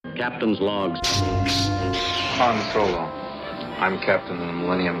Captain's logs. Han Solo. I'm captain of the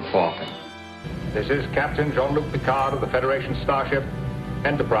Millennium Falcon. This is Captain Jean-Luc Picard of the Federation starship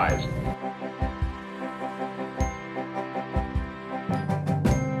Enterprise.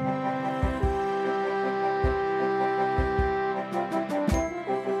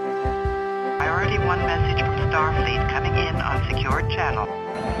 Priority 1 message from Starfleet coming in on secured channel.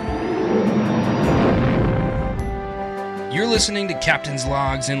 You're listening to Captain's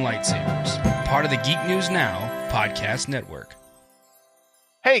Logs and Lightsabers, part of the Geek News Now podcast network.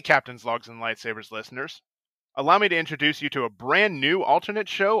 Hey, Captain's Logs and Lightsabers listeners. Allow me to introduce you to a brand new alternate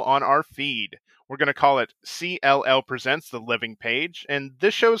show on our feed. We're going to call it CLL Presents The Living Page, and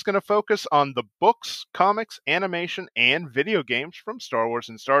this show is going to focus on the books, comics, animation, and video games from Star Wars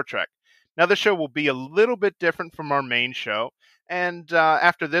and Star Trek. Now, this show will be a little bit different from our main show, and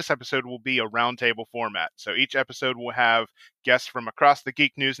after this episode will be a roundtable format. So each episode will have guests from across the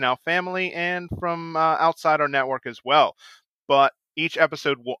Geek News Now family and from outside our network as well. But each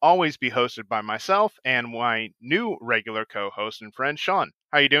episode will always be hosted by myself and my new regular co-host and friend, Sean.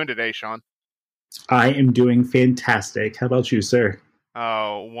 How are you doing today, Sean? I am doing fantastic. How about you, sir?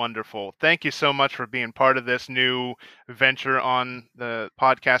 Oh, wonderful. Thank you so much for being part of this new venture on the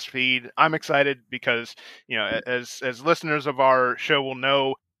podcast feed. I'm excited because, you know, as listeners of our show will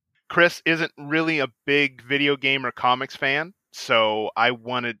know, Chris isn't really a big video game or comics fan. So I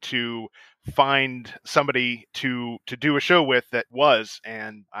wanted to find somebody to do a show with that was,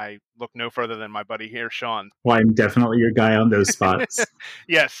 and I look no further than my buddy here, Sean. Well, I'm definitely your guy on those spots.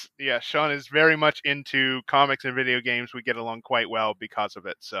 Yes, Sean is very much into comics and video games. We get along quite well because of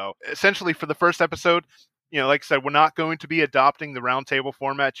it. So essentially for the first episode, you know, like I said, we're not going to be adopting the roundtable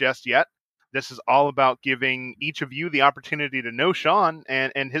format just yet. This is all about giving each of you the opportunity to know Sean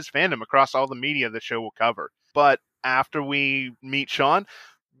and his fandom across all the media the show will cover. But after we meet Sean,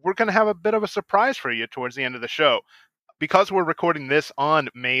 we're going to have a bit of a surprise for you towards the end of the show. Because we're recording this on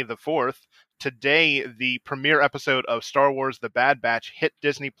May the 4th, today the premiere episode of Star Wars The Bad Batch hit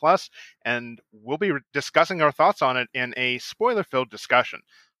Disney+, and we'll be discussing our thoughts on it in a spoiler-filled discussion.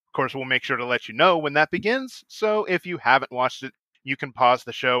 Of course, we'll make sure to let you know when that begins, so if you haven't watched it, you can pause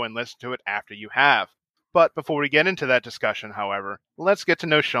the show and listen to it after you have. But before we get into that discussion, however, let's get to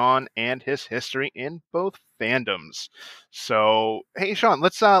know Sean and his history in both fandoms. So, hey, Sean,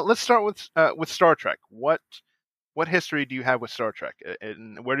 let's start with Star Trek. What history do you have with Star Trek,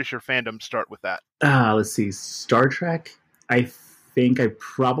 and where does your fandom start with that? Let's see. Star Trek, I think I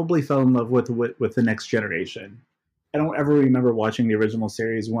probably fell in love with the Next Generation. I don't ever remember watching the original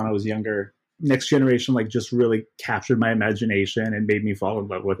series when I was younger. Next Generation just really captured my imagination and made me fall in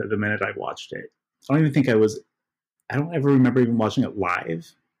love with it the minute I watched it. I don't ever remember even watching it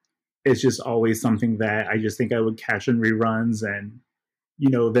live. It's just always something that I just think I would catch in reruns. And,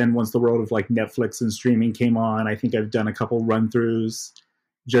 you know, then once the world of Netflix and streaming came on, I think I've done a couple run-throughs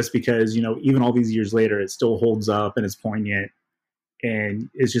just because, you know, even all these years later, it still holds up and it's poignant. And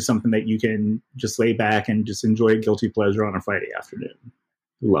it's just something that you can just lay back and just enjoy a guilty pleasure on a Friday afternoon.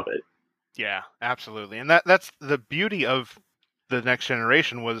 Love it. Yeah, absolutely. And that's the beauty of The Next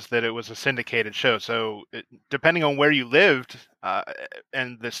Generation, was that it was a syndicated show. So depending on where you lived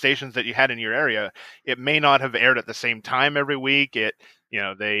and the stations that you had in your area, it may not have aired at the same time every week.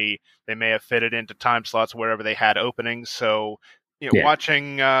 They may have fitted into time slots wherever they had openings. So,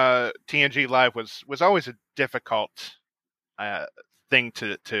 watching TNG live was always a difficult thing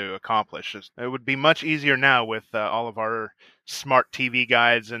to accomplish. It would be much easier now with all of our smart TV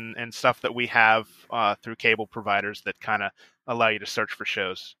guides and stuff that we have through cable providers that kind of allow you to search for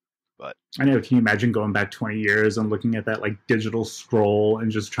shows. But I know, can you imagine going back 20 years and looking at that digital scroll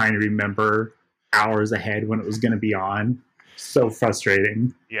and just trying to remember hours ahead when it was going to be on? So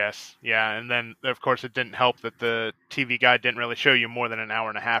frustrating. Yes. Yeah. And then of course it didn't help that the TV guide didn't really show you more than an hour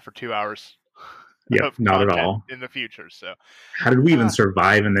and a half or 2 hours. Yeah, not at all in the future. So how did we even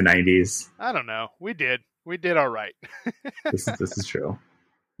survive in the 90s? I don't know. We did all right. This is true.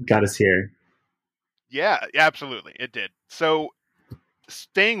 Got us here. Yeah, absolutely. It did. So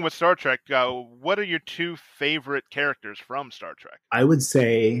staying with Star Trek, what are your two favorite characters from Star Trek? I would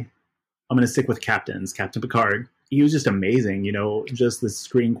say I'm going to stick with Captain Picard. He was just amazing, just the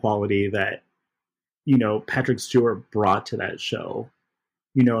screen quality that, Patrick Stewart brought to that show,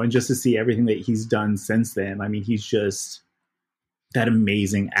 and just to see everything that he's done since then. I mean, he's just that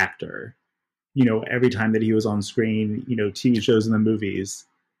amazing actor. Every time that he was on screen, TV shows and the movies,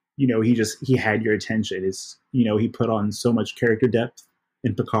 he had your attention. He put on so much character depth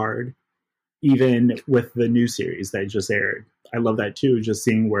in Picard, even with the new series that just aired. I love that too, just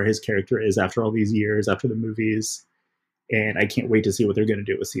seeing where his character is after all these years, after the movies. and I can't wait to see what they're going to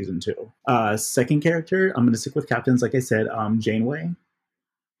do with season 2. Second character, I'm going to stick with captains, like I said, Janeway.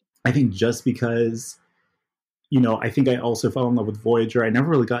 I think just because, I think I also fell in love with Voyager. I never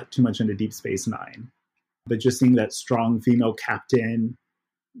really got too much into Deep Space Nine, but just seeing that strong female captain,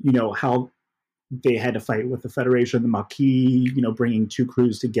 how they had to fight with the Federation, the Maquis, bringing two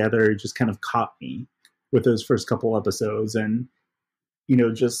crews together, just kind of caught me with those first couple episodes. And,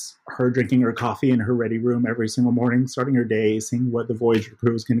 just her drinking her coffee in her ready room every single morning, starting her day, seeing what the Voyager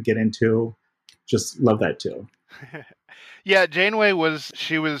crew is going to get into. Just love that too. Yeah, Janeway was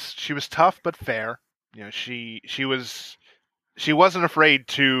tough but fair. She wasn't afraid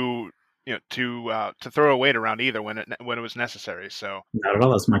to throw her weight around either when it was necessary. So not at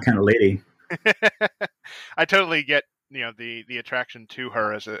all. That's my kind of lady. I totally get the attraction to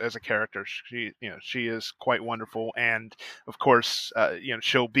her as a character. She is quite wonderful, and of course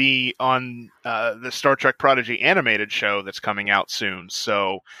she'll be on the Star Trek Prodigy animated show that's coming out soon.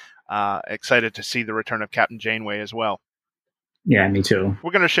 So excited to see the return of Captain Janeway as well. Yeah, me too.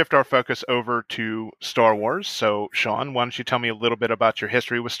 We're going to shift our focus over to Star Wars. So, Sean, why don't you tell me a little bit about your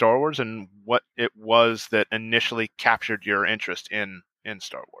history with Star Wars and what it was that initially captured your interest in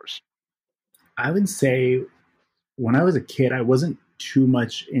Star Wars? I would say when I was a kid, I wasn't too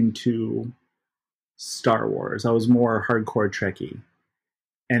much into Star Wars. I was more hardcore Trekkie.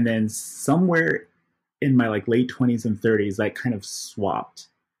 And then somewhere in my late 20s and 30s, that kind of swapped.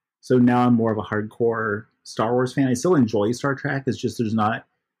 So now I'm more of a hardcore Star Wars fan. I still enjoy Star Trek. It's just there's not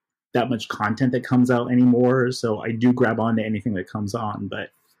that much content that comes out anymore. So I do grab onto anything that comes on. But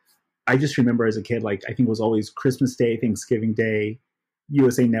I just remember as a kid, I think it was always Christmas Day, Thanksgiving Day,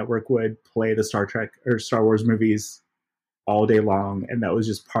 USA Network would play the Star Trek or Star Wars movies all day long. And that was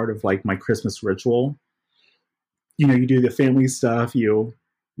just part of my Christmas ritual. You do the family stuff, you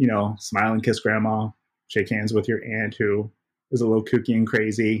smile and kiss grandma, shake hands with your aunt who is a little kooky and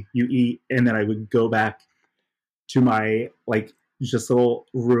crazy. You eat, and then I would go back to my just little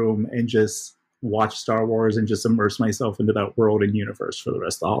room and just watch Star Wars and just immerse myself into that world and universe for the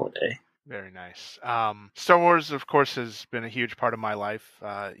rest of the holiday. Very nice. Star Wars, of course, has been a huge part of my life,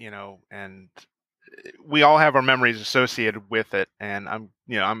 and we all have our memories associated with it. And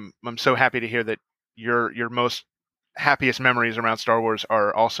I'm so happy to hear that your most happiest memories around Star Wars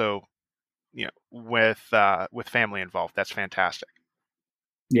are also with family involved. That's fantastic.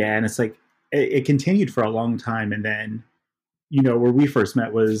 Yeah, and it's it continued for a long time, and then where we first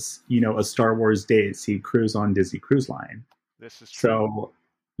met was a Star Wars Day at Sea cruise on Disney Cruise Line. This is true. So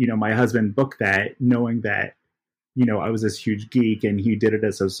my husband booked that knowing that I was this huge geek, and he did it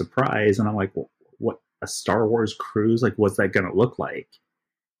as a surprise, and I'm like, well, what, a Star Wars cruise? What's that going to look like?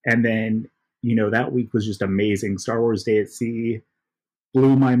 And then that week was just amazing. Star Wars Day at Sea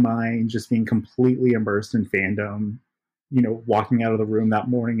blew my mind, just being completely immersed in fandom, walking out of the room that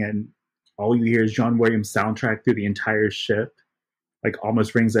morning and all you hear is John Williams' soundtrack through the entire ship,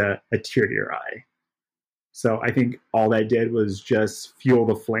 almost brings a tear to your eye. So I think all that did was just fuel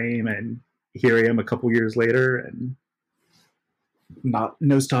the flame, and here I am a couple years later, and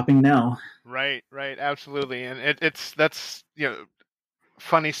no stopping now. Right, absolutely. And that's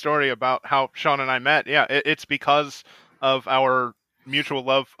funny story about how Sean and I met. Yeah, it's because of our mutual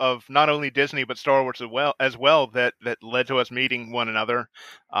love of not only Disney but Star Wars as well that led to us meeting one another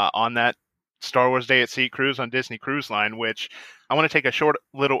on that Star Wars Day at Sea cruise on Disney Cruise Line, which I want to take a short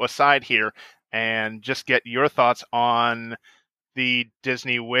little aside here and just get your thoughts on the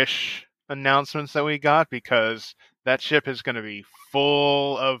Disney Wish announcements that we got, because that ship is going to be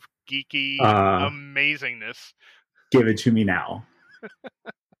full of geeky amazingness. Give it to me now.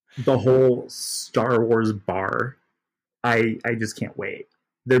 The whole Star Wars bar, I just can't wait.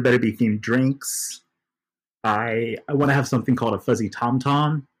 There better be themed drinks. I want to have something called a fuzzy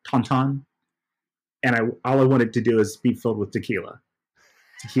tauntaun, and all I want it to do is be filled with tequila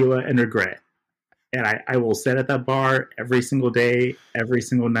and regret. And I will sit at that bar every single day, every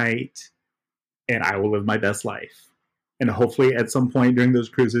single night, and I will live my best life. And hopefully at some point during those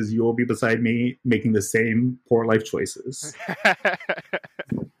cruises, you will be beside me making the same poor life choices.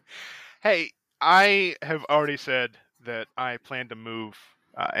 Hey, I have already said that I plan to move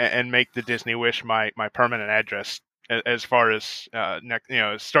and make the Disney Wish my permanent address as far as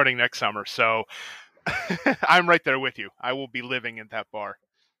starting next summer. So I'm right there with you. I will be living in that bar.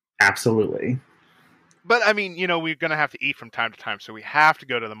 Absolutely. But I mean, we're going to have to eat from time to time, so we have to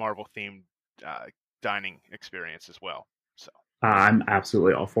go to the Marvel themed dining experience as well. So I'm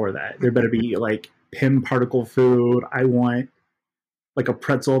absolutely all for that. There better be Pym particle food. I want a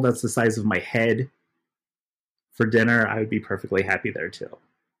pretzel that's the size of my head for dinner. I would be perfectly happy there too.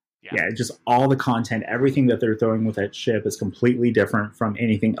 Yeah, just all the content, everything that they're throwing with that ship is completely different from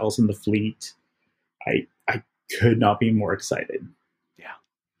anything else in the fleet. I could not be more excited.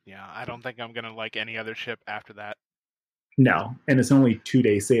 Yeah, I don't think I'm gonna like any other ship after that. No, and it's only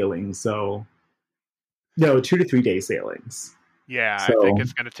 2-day sailing, so no, 2 to 3 day sailings. Yeah, So, I think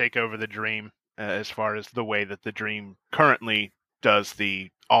it's gonna take over the Dream as far as the way that the Dream currently does the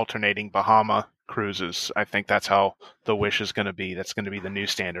alternating Bahama cruises. I think that's how the Wish is gonna be. That's gonna be the new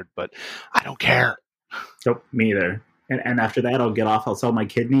standard, but I don't care. nope, me either. And after that, I'll get off. I'll sell my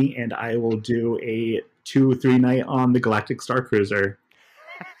kidney, and I will do a 2-3 night on the Galactic Star Cruiser.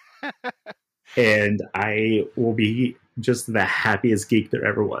 And I will be just the happiest geek there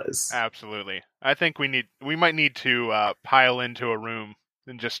ever was. Absolutely. I think we might need to pile into a room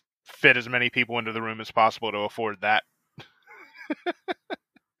and just fit as many people into the room as possible to afford that.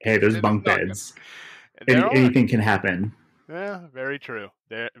 Hey, there's bunk beds. Anything can happen. Yeah, very true.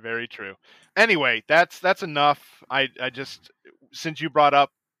 Very true. Anyway, that's enough. I just, since you brought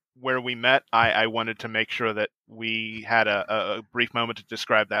up where we met, I wanted to make sure that we had a brief moment to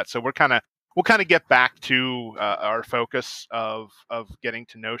describe that. So we'll kind of get back to our focus of getting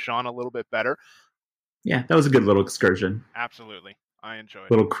to know Sean a little bit better. Yeah, that was a good little excursion. Absolutely. I enjoyed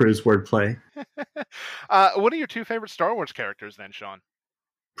it. Little cruise wordplay. What are your 2 favorite Star Wars characters then, Sean?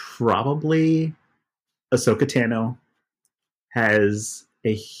 Probably Ahsoka Tano has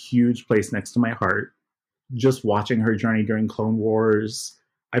a huge place next to my heart. Just watching her journey during Clone Wars,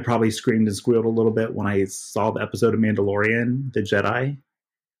 I probably screamed and squealed a little bit when I saw the episode of Mandalorian, The Jedi,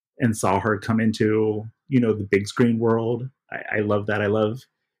 and saw her come into, the big screen world. I love that.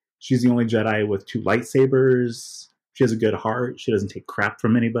 She's the only Jedi with 2 lightsabers. She has a good heart. She doesn't take crap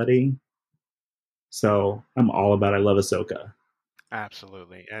from anybody. So I'm all about I love Ahsoka.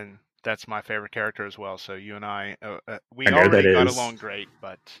 Absolutely. And that's my favorite character as well. So you and I already got along great,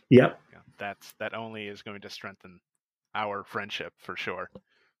 but yep. That only is going to strengthen our friendship for sure.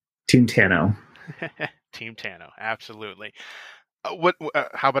 Team Tano. Team Tano. Absolutely.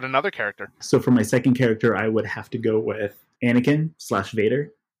 How about another character? So for my second character, I would have to go with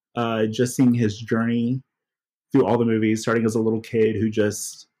Anakin/Vader. Just seeing his journey through all the movies, starting as a little kid who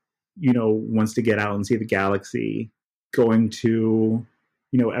just, wants to get out and see the galaxy, going to,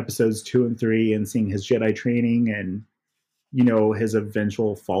 episodes 2 and 3 and seeing his Jedi training and, his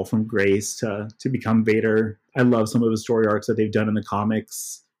eventual fall from grace to become Vader. I love some of the story arcs that they've done in the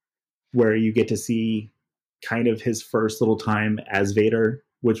comics where you get to see kind of his first little time as Vader,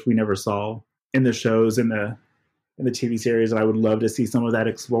 which we never saw in the shows in the TV series. And I would love to see some of that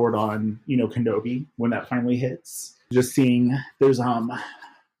explored on, Kenobi when that finally hits. Just seeing there's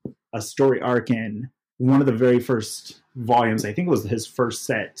a story arc in one of the very first volumes. I think it was his first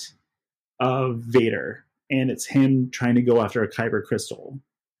set of Vader, and it's him trying to go after a Kyber crystal.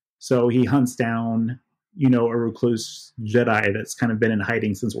 So he hunts down, a recluse Jedi that's kind of been in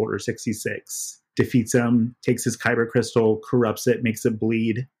hiding since Order 66, defeats him, takes his Kyber crystal, corrupts it, makes it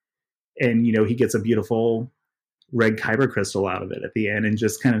bleed, and, he gets a beautiful red Kyber crystal out of it at the end, and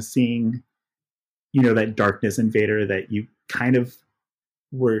just kind of seeing, that darkness in Vader that you kind of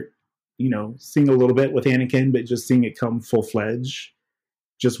were, seeing a little bit with Anakin, but just seeing it come full-fledged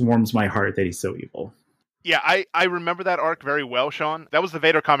just warms my heart that he's so evil. Yeah, I remember that arc very well, Sean. That was the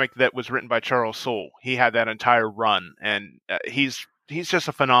Vader comic that was written by Charles Soule. He had that entire run, and he's just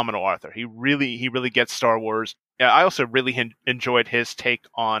a phenomenal author. He really gets Star Wars. I also really enjoyed his take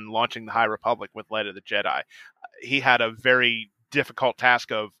on launching the High Republic with Light of the Jedi. He had a very difficult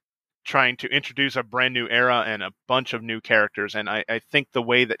task of trying to introduce a brand new era and a bunch of new characters, and I think the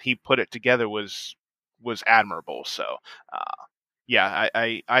way that he put it together was admirable. So,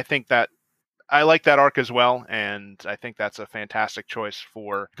 I think that I like that arc as well, and I think that's a fantastic choice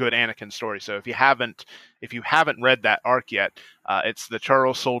for good Anakin story. So if you haven't read that arc yet, it's the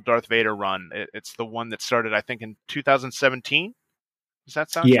Charles Soule Darth Vader run. It's the one that started, I think, in 2017. Does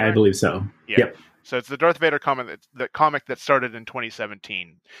that sound? Yeah, right? I believe so. Yeah. Yep. So it's the Darth Vader comic, the comic that started in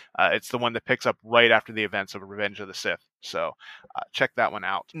 2017. It's the one that picks up right after the events of Revenge of the Sith. So check that one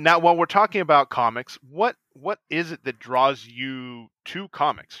out. Now, while we're talking about comics, what is it that draws you to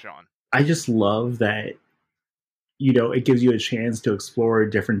comics, Sean? I just love that, it gives you a chance to explore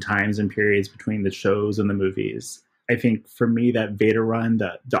different times and periods between the shows and the movies. I think for me, that Vader run,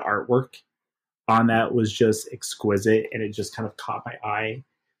 the artwork on that was just exquisite, and it just kind of caught my eye.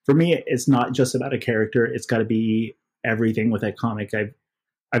 For me, it's not just about a character. It's got to be everything with that comic.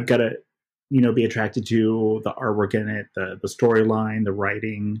 I've got to, be attracted to the artwork in it, the storyline, the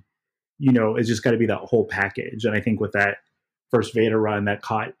writing. It's just got to be that whole package. And I think with that first Vader run, that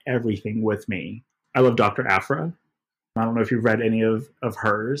caught everything with me. I love Dr. Aphra. I don't know if you've read any of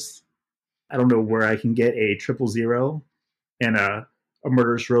hers. I don't know where I can get a 000 and a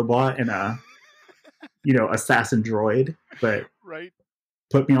murderous robot and a assassin droid, but Right.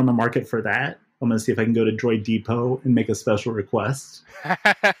 put me on the market for that. I'm going to see if I can go to Droid Depot and make a special request.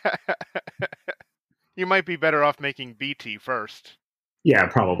 You might be better off making BT first. Yeah,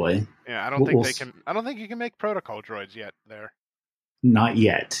 probably. Yeah, I don't think they can. I don't think you can make protocol droids yet. There. Not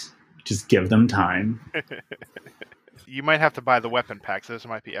yet. Just give them time. You might have to buy the weapon packs. Those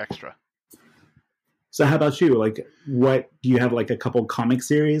might be extra. So how about you? Like, what do you have? Like a couple comic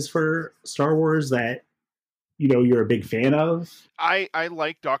series for Star Wars that you're a big fan of? I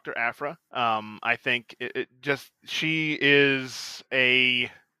like Dr. Aphra. I think she's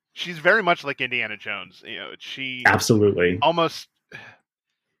very much like Indiana Jones. She Absolutely.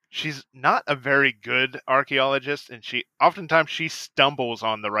 She's not a very good archaeologist, and oftentimes she stumbles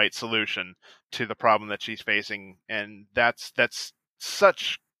on the right solution to the problem that she's facing, and that's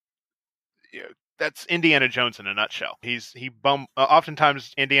Indiana Jones in a nutshell.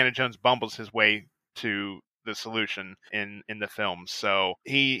 Oftentimes Indiana Jones bumbles his way to the solution in the film, so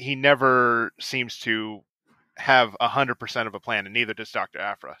he never seems to have 100% of a plan, and neither does Dr.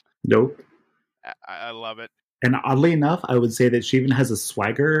 Aphra. Nope. I love it. And oddly enough, I would say that she even has a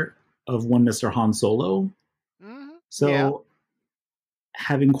swagger of one Mr. Han Solo. Mm-hmm. So Yeah.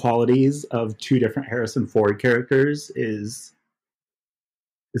 Having qualities of two different Harrison Ford characters is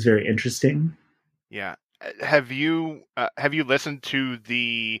very interesting. Yeah. Have you listened to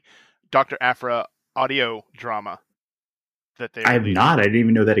the Dr. Aphra audio drama that they I have released? not. I didn't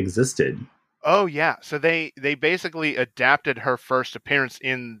even know that existed. Oh yeah. So they basically adapted her first appearance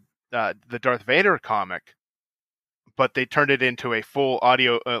in the Darth Vader comic, but they turned it into a full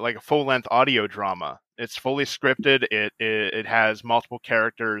audio, like a full length audio drama. It's fully scripted. It has multiple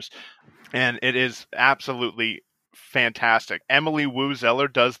characters, and it is absolutely fantastic. Emily Wu Zeller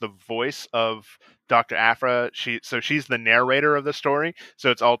does the voice of Dr. Aphra. She's the narrator of the story, so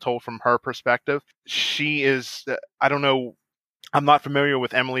it's all told from her perspective. She is, I don't know, I'm not familiar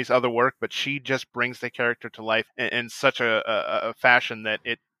with Emily's other work, but she just brings the character to life in such a fashion that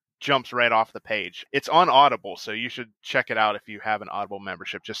it jumps right off the page. It's on Audible, so you should check it out if you have an Audible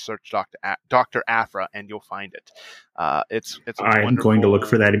membership. Just search Dr. Aphra and you'll find it. It's I'm going to look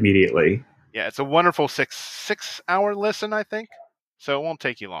for that immediately. Yeah, it's a wonderful six hour listen, I think. So it won't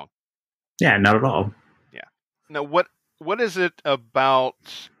take you long. Yeah, not at all. Yeah. Now, what is it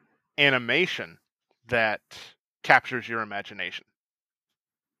about animation that captures your imagination?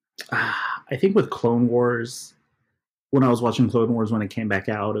 I think with Clone Wars, when I was watching Clone Wars when it came back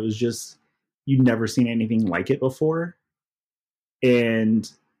out, it was just, you'd never seen anything like it before. And,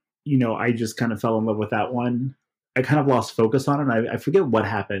 I just kind of fell in love with that one. I kind of lost focus on it. I forget what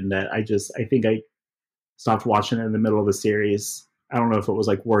happened that I think I stopped watching it in the middle of the series. I don't know if it was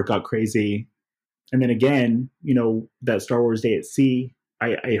like work got crazy. And then again, that Star Wars Day at Sea,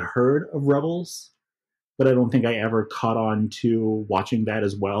 I heard of Rebels, but I don't think I ever caught on to watching that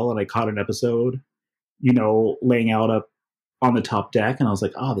as well. And I caught an episode, laying out up on the top deck. And I was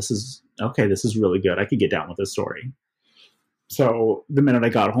like, oh, this is really good. I could get down with this story. So the minute I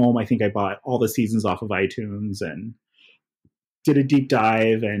got home, I think I bought all the seasons off of iTunes and did a deep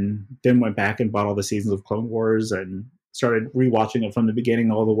dive, and then went back and bought all the seasons of Clone Wars and started rewatching it from the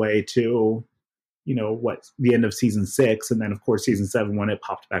beginning all the way to, the end of season 6. And then of course, season 7, when it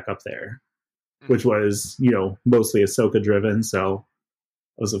popped back up there, which was, mostly Ahsoka driven. So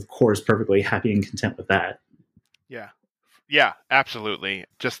I was of course perfectly happy and content with that. Yeah. Yeah, absolutely.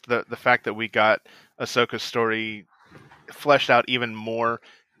 Just the fact that we got Ahsoka's story fleshed out even more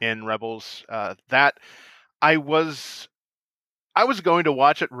in Rebels, that I was going to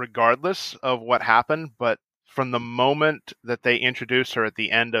watch it regardless of what happened, but from the moment that they introduced her at the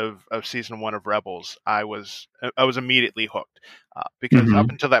end of season 1 of Rebels, I was immediately hooked, because up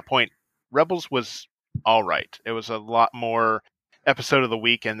until that point, Rebels was all right. It was a lot more episode of the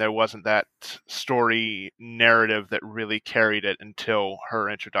week, and there wasn't that story narrative that really carried it until her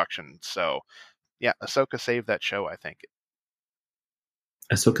introduction. So yeah, Ahsoka saved that show, I think.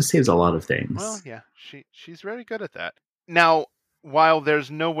 Ahsoka saves a lot of things. Well, yeah, she's very good at that. Now, while there's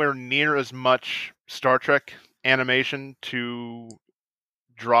nowhere near as much Star Trek animation to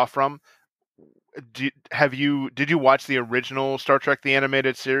draw from, did you watch the original Star Trek the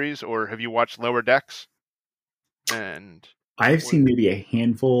Animated Series, or have you watched Lower Decks? And I've seen maybe a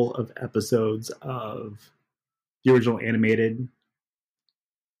handful of episodes of the original animated,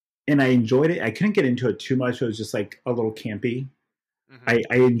 and I enjoyed it. I couldn't get into it too much. It was just like a little campy. I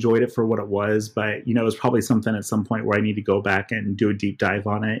enjoyed it for what it was, but it was probably something at some point where I need to go back and do a deep dive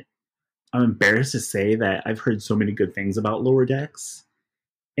on it. I'm embarrassed to say that I've heard so many good things about Lower Decks.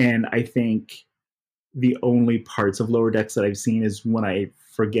 And I think the only parts of Lower Decks that I've seen is when I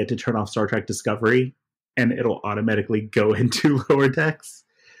forget to turn off Star Trek Discovery and it'll automatically go into Lower Decks.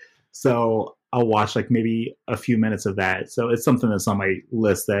 So I'll watch like maybe a few minutes of that. So it's something that's on my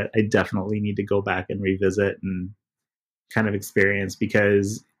list that I definitely need to go back and revisit and kind of experience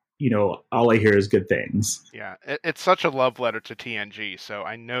because, you know, all I hear is good things. Yeah, it's such a love letter to TNG, so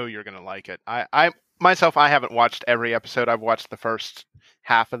I know you're going to like it. I myself, I haven't watched every episode. I've watched the first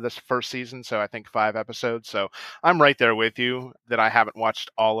half of this first season, so I think 5 episodes. So I'm right there with you that I haven't watched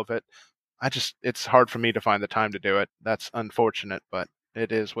all of it. It's hard for me to find the time to do it. That's unfortunate, but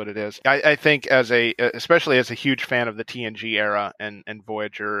it is what it is. I think especially as a huge fan of the TNG era and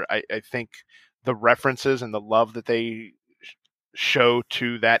Voyager, I think the references and the love that they show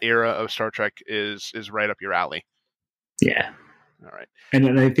to that era of Star Trek is right up your alley. Yeah. All right.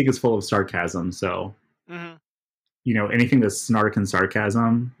 And I think it's full of sarcasm. So, you know, anything that's snark and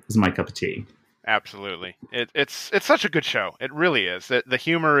sarcasm is my cup of tea. Absolutely. It's such a good show. It really is. The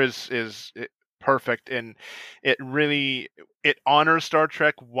humor is perfect, and it honors Star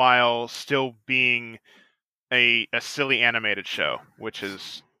Trek while still being a silly animated show, which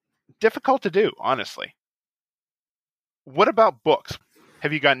is difficult to do, honestly. What about books?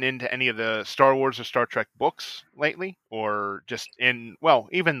 Have you gotten into any of the Star Wars or Star Trek books lately? Or just even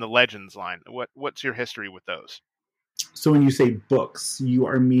the Legends line? What's your history with those? So when you say books, you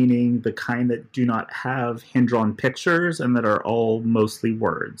are meaning the kind that do not have hand-drawn pictures and that are all mostly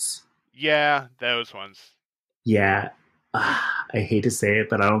words. Yeah, those ones. Yeah. I hate to say it,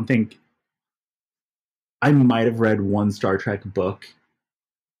 but I don't think... I might have read one Star Trek book,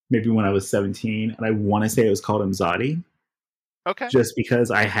 maybe when I was 17, and I want to say it was called Imzadi. Okay. Just because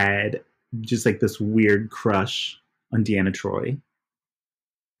I had just like this weird crush on Deanna Troi.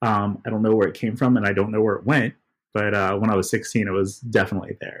 I don't know where it came from, and I don't know where it went. But when I was 16, it was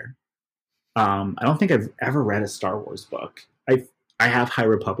definitely there. I don't think I've ever read a Star Wars book. I have High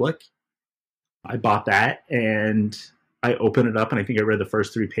Republic. I bought that, and I opened it up, and I think I read the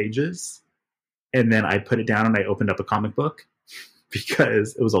first 3 pages. And then I put it down, and I opened up a comic book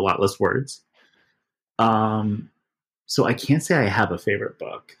because it was a lot less words. So I can't say I have a favorite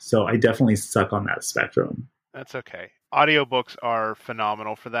book. So I definitely suck on that spectrum. That's okay. Audiobooks are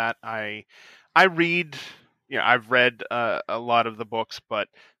phenomenal for that. I read... I've read a lot of the books, but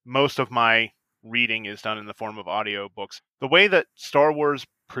most of my reading is done in the form of audiobooks. The way that Star Wars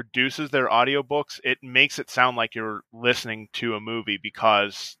produces their audiobooks, it makes it sound like you're listening to a movie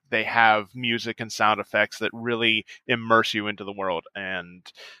because they have music and sound effects that really immerse you into the world. And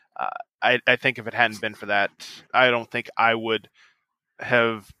I think if it hadn't been for that, I don't think I would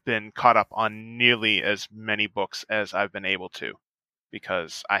have been caught up on nearly as many books as I've been able to,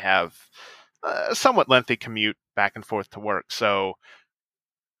 because I have a somewhat lengthy commute back and forth to work, so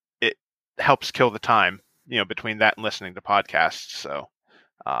it helps kill the time, between that and listening to podcasts. So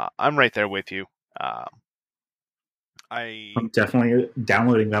I'm right there with you. I'm definitely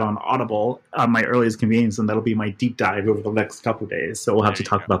downloading that on Audible on my earliest convenience, and that'll be my deep dive over the next couple of days. So we'll have to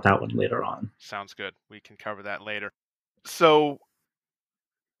talk about that one later on. Sounds good. We can cover that later. So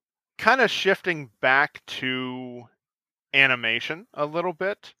kind of shifting back to animation a little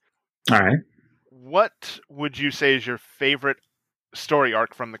bit. All right. What would you say is your favorite story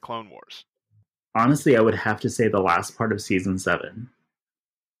arc from the Clone Wars? Honestly, I would have to say the last part of season 7.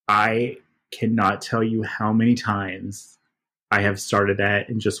 I cannot tell you how many times I have started that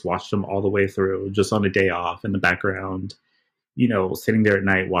and just watched them all the way through, just on a day off in the background, sitting there at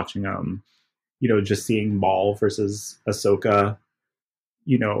night watching them, just seeing Maul versus Ahsoka,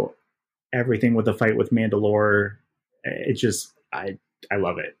 everything with the fight with Mandalore. It just, I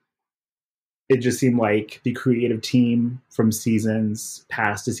love it. It just seemed like the creative team from seasons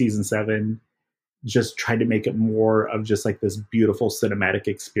past to season 7 just tried to make it more of just like this beautiful cinematic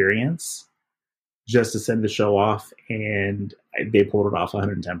experience just to send the show off, and they pulled it off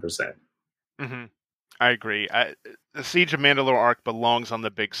 110%. Mm-hmm. I agree. The Siege of Mandalore arc belongs on the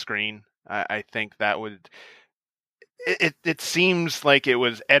big screen. I think that would... It seems like it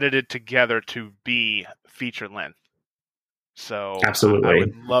was edited together to be feature length. So absolutely, I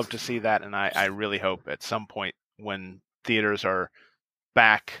would love to see that, and I really hope at some point when theaters are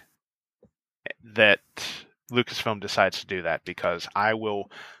back that Lucasfilm decides to do that, because I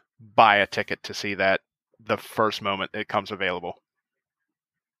will buy a ticket to see that the first moment it comes available.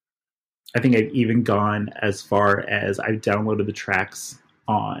 I think I've even gone as far as I've downloaded the tracks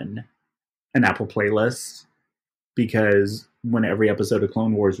on an Apple playlist, because when every episode of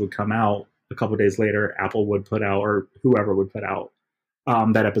Clone Wars would come out, a couple of days later, Apple would put out, or whoever would put out,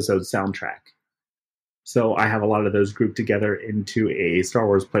 that episode's soundtrack. So I have a lot of those grouped together into a Star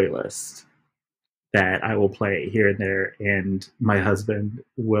Wars playlist that I will play here and there, and my husband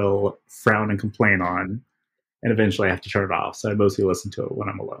will frown and complain on, and eventually I have to turn it off. So I mostly listen to it when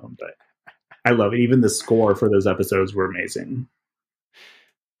I'm alone, but I love it. Even the score for those episodes were amazing.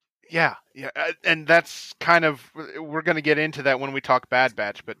 Yeah, and that's kind of, we're going to get into that when we talk Bad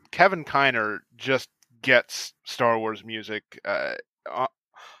Batch, but Kevin Kiner just gets Star Wars music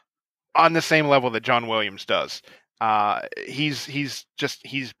on the same level that John Williams does. He's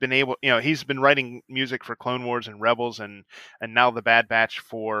been able, he's been writing music for Clone Wars and Rebels and now the Bad Batch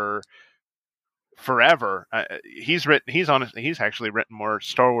for forever. He's actually written more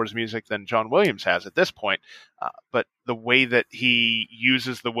Star Wars music than John Williams has at this point. But the way that he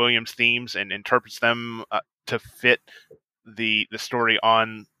uses the Williams themes and interprets them to fit the story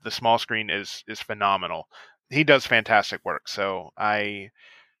on the small screen is phenomenal. He does fantastic work. So I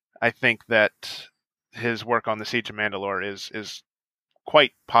think that his work on the Siege of Mandalore is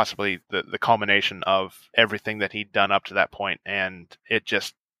quite possibly the culmination of everything that he'd done up to that point, and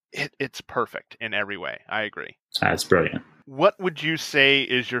it's perfect in every way. I agree. That's brilliant. What would you say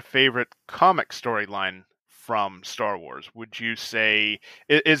is your favorite comic storyline from Star Wars? Would you say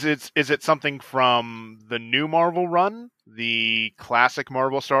is it something from the new Marvel run, the classic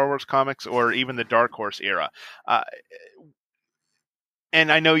Marvel Star Wars comics, or even the Dark Horse era?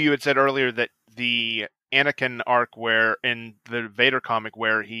 And I know you had said earlier that the Anakin arc, where in the Vader comic,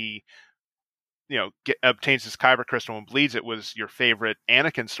 where he, obtains his Kyber crystal and bleeds it, was your favorite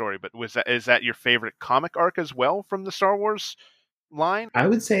Anakin story. But is that your favorite comic arc as well from the Star Wars line? I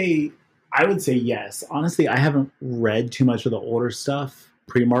would say yes. Honestly, I haven't read too much of the older stuff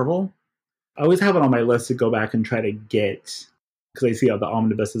pre-Marvel. I always have it on my list to go back and try to get, because I see how the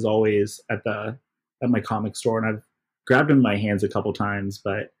omnibus is always at my comic store, and I've grabbed them in my hands a couple times,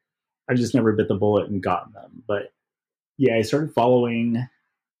 but I've just never bit the bullet and gotten them. But yeah, I started following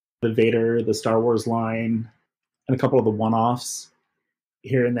the Vader, the Star Wars line, and a couple of the one-offs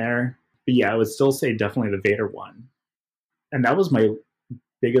here and there. But yeah, I would still say definitely the Vader one. And that was my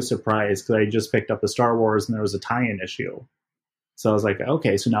biggest surprise, because I just picked up the Star Wars and there was a tie-in issue. So I was like,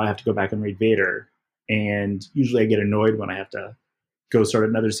 okay, so now I have to go back and read Vader. And usually I get annoyed when I have to go start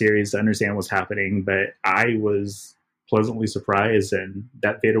another series to understand what's happening. But I was pleasantly surprised, and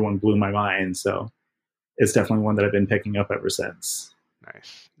that Vader one blew my mind. So it's definitely one that I've been picking up ever since.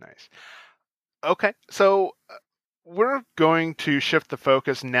 Nice. Okay, so we're going to shift the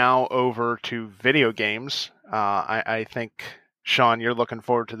focus now over to video games. I think, Sean, you're looking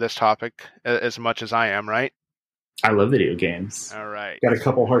forward to this topic as much as I am, right? I love video games. All right. Got a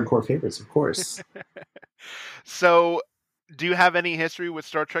couple hardcore favorites, of course. So, do you have any history with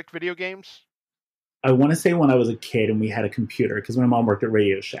Star Trek video games? I want to say when I was a kid and we had a computer, because my mom worked at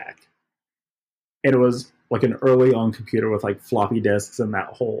Radio Shack. And it was like an early on computer with like floppy disks and that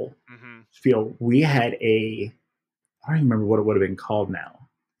whole feel. We had I don't even remember what it would have been called now,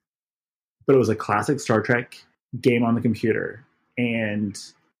 but it was a classic Star Trek game on the computer. And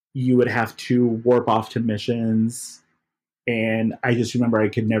you would have to warp off to missions. And I just remember I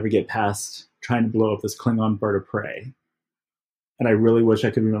could never get past trying to blow up this Klingon bird of prey. And I really wish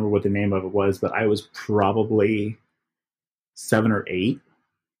I could remember what the name of it was, but I was probably 7 or 8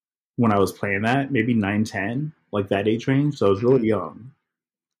 when I was playing that, maybe 9, 10, like that age range. So I was really young.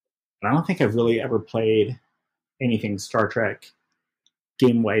 And I don't think I've really ever played anything Star Trek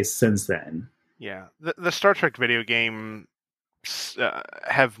game-wise since then. Yeah, the Star Trek video game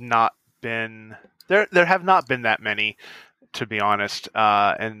have not been there. There have not been that many, to be honest.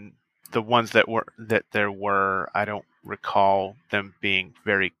 And the ones that there were, I don't recall them being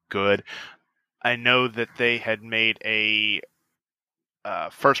very good. I know that they had made a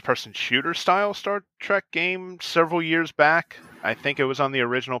first-person shooter style Star Trek game several years back. I think it was on the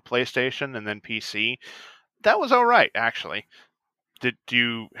original PlayStation and then PC. That was all right, actually.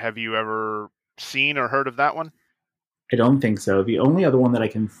 Have you ever seen or heard of that one? I don't think so. The only other one that I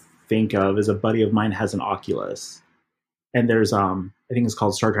can think of is a buddy of mine has an Oculus, and there's I think it's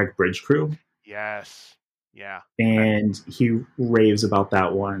called Star Trek Bridge Crew. Yes. Yeah. And he raves about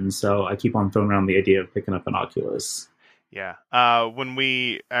that one, so I keep on throwing around the idea of picking up an Oculus. Yeah. When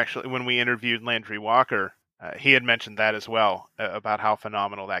we interviewed Landry Walker, he had mentioned that as well, about how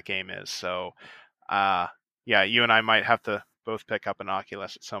phenomenal that game is. So, yeah, you and I might have to both pick up an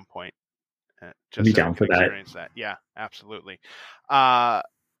Oculus at some point. Just be down for experience that. Yeah, absolutely.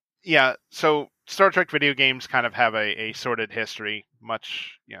 Yeah. So Star Trek video games kind of have a sordid history.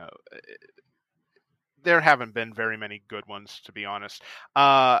 There haven't been very many good ones, to be honest.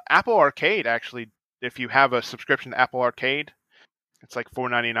 Apple Arcade, actually, if you have a subscription to Apple Arcade, It's like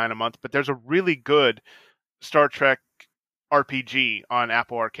 $4.99 a month, but there's a really good Star Trek RPG on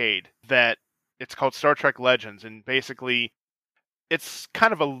Apple Arcade that it's called Star Trek Legends, and basically it's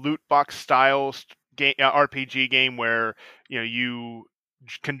kind of a loot box style game, RPG game where you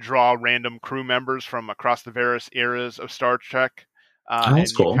can draw random crew members from across the various eras of Star Trek, and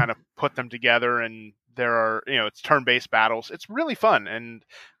That's cool. you kind of put them together, and there are it's turn-based battles. It's really fun, and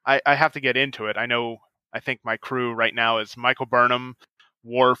I have to get into it. I think my crew right now is Michael Burnham,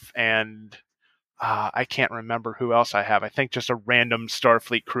 Worf, and I can't remember who else I have. I think just a random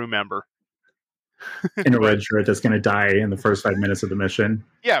Starfleet crew member. In a red shirt that's going to die in the first 5 minutes of the mission.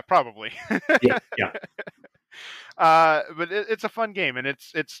 Yeah, probably. Yeah. But it's a fun game, and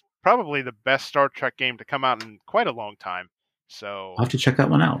it's probably the best Star Trek game to come out in quite a long time. So I'll have to check that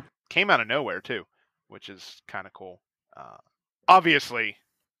one out. Came out of nowhere too, which is kind of cool. Obviously,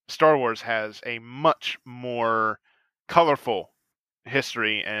 Star Wars has a much more colorful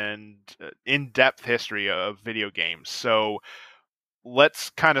history and in-depth history of video games. So let's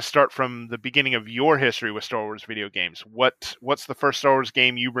kind of start from the beginning of your history with Star Wars video games. What's the first Star Wars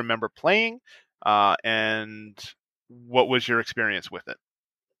game you remember playing, and what was your experience with it?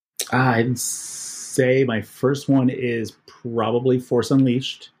 I'd say my first one is probably Force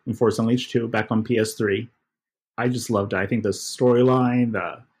Unleashed and Force Unleashed 2 back on PS3. I just loved it. I think the storyline,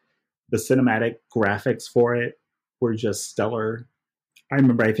 the cinematic graphics for it were just stellar. I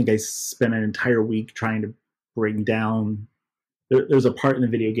remember I think I spent an entire week trying to bring down... There's a part in the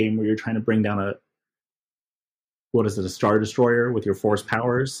video game where you're trying to bring down a Star Destroyer with your force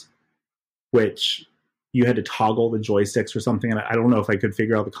powers, which you had to toggle the joysticks or something. And I don't know if I could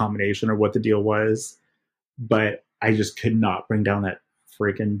figure out the combination or what the deal was, but I just could not bring down that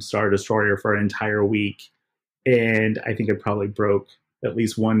freaking Star Destroyer for an entire week. And I think it probably broke at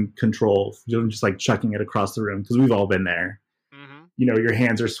least one control, just like chucking it across the room, because we've all been there. Mm-hmm. Your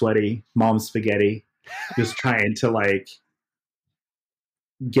hands are sweaty, mom's spaghetti, just trying to like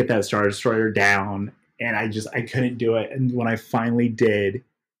get that Star Destroyer down, and I couldn't do it. And when I finally did,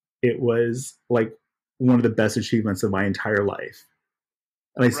 it was like one of the best achievements of my entire life.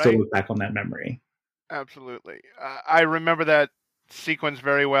 And I still look back on that memory. Absolutely. I remember that sequence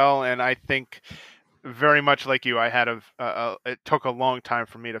very well, and I think very much like you, I had it took a long time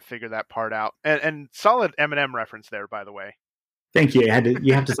for me to figure that part out. And solid Eminem reference there, by the way. Thank you.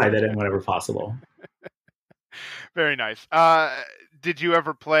 You have to cite that in whenever possible. Very nice. Did you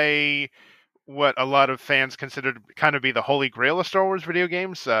ever play what a lot of fans consider to kind of be the holy grail of Star Wars video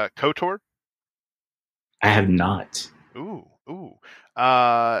games, KOTOR? I have not. Ooh.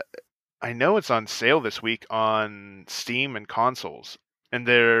 I know it's on sale this week on Steam and consoles, and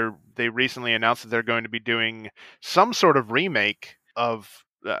they recently announced that they're going to be doing some sort of remake of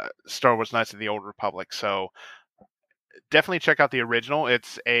Star Wars Knights of the Old Republic. So definitely check out the original.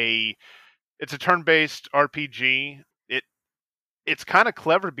 It's a turn-based RPG. It's kind of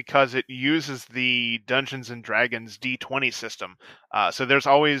clever because it uses the Dungeons and Dragons D20 system. So there's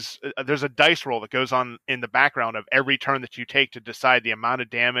a dice roll that goes on in the background of every turn that you take to decide the amount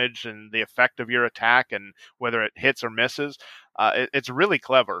of damage and the effect of your attack and whether it hits or misses. It's really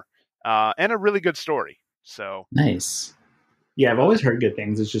clever and a really good story. So nice. Yeah, I've always heard good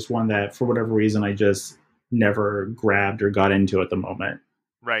things. It's just one that, for whatever reason, I just never grabbed or got into at the moment.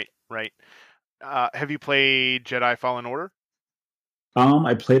 Right. Have you played Jedi Fallen Order?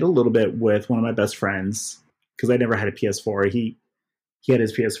 I played a little bit with one of my best friends because I never had a PS4. He had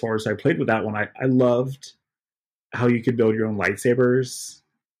his PS4, so I played with that one. I loved how you could build your own lightsabers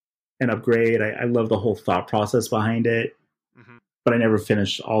and upgrade. I love the whole thought process behind it, but I never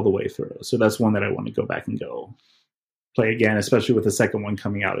finished all the way through. So that's one that I want to go back and go play again, especially with the second one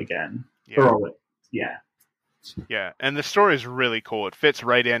coming out again. Yeah, and the story is really cool. It fits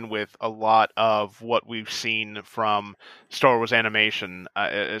right in with a lot of what we've seen from Star Wars animation,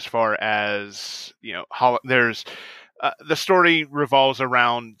 as far as there's the story revolves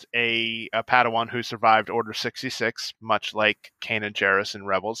around a Padawan who survived Order 66, much like Kanan Jarrus in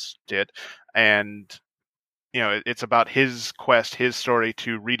Rebels did, and it's about his quest, his story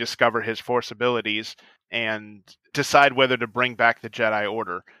to rediscover his Force abilities and decide whether to bring back the Jedi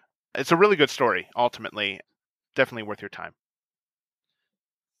Order. It's a really good story, ultimately. Definitely worth your time.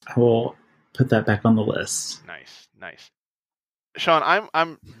 I will put that back on the list. Nice. Sean,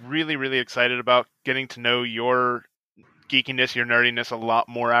 I'm really, really excited about getting to know your geekiness, your nerdiness a lot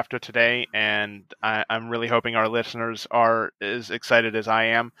more after today, and I'm really hoping our listeners are as excited as I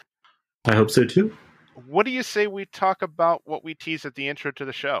am. I hope so too. What do you say we talk about what we teased at the intro to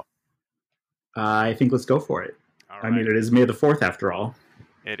the show? I think let's go for it. All right. I mean, it is May the 4th after all.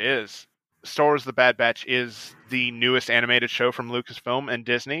 It is. Star Wars The Bad Batch is the newest animated show from Lucasfilm and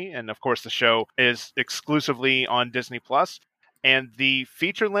Disney. And of course, the show is exclusively on Disney Plus. And the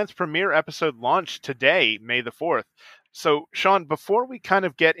feature-length premiere episode launched today, May the 4th. So, Sean, before we kind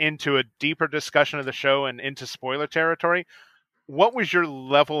of get into a deeper discussion of the show and into spoiler territory, what was your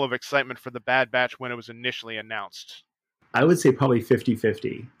level of excitement for The Bad Batch when it was initially announced? I would say probably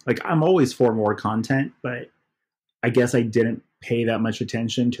 50-50. Like, I'm always for more content, but I guess I didn't pay that much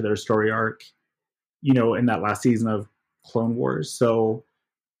attention to their story arc, in that last season of Clone Wars. So,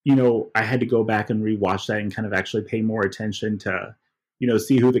 I had to go back and rewatch that and kind of actually pay more attention to,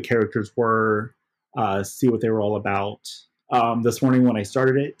 see who the characters were, see what they were all about. This morning when I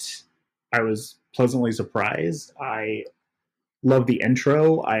started it, I was pleasantly surprised. I loved the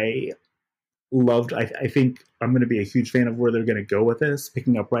intro. I think I'm going to be a huge fan of where they're going to go with this,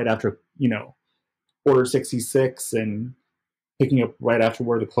 picking up right after, Order 66 and picking up right after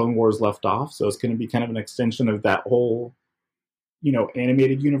where the Clone Wars left off. So it's going to be kind of an extension of that whole,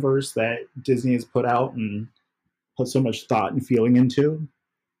 animated universe that Disney has put out and put so much thought and feeling into.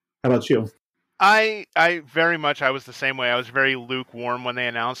 How about you? I very much, I was the same way. I was very lukewarm when they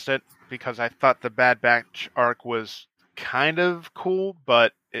announced it because I thought the Bad Batch arc was kind of cool,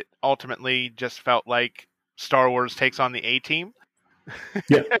 but it ultimately just felt like Star Wars takes on the A-Team.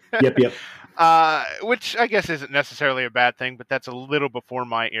 Yep. Which I guess isn't necessarily a bad thing, but that's a little before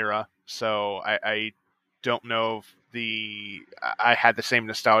my era. So I don't know if I had the same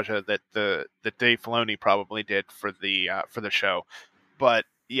nostalgia that Dave Filoni probably did for the show. But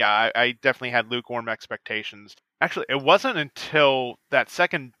yeah, I definitely had lukewarm expectations. Actually, it wasn't until that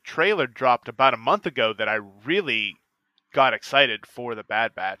second trailer dropped about a month ago that I really got excited for the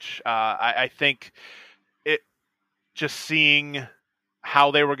Bad Batch. I think it just seeing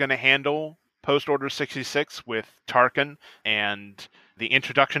how they were going to handle post Order 66 with Tarkin and the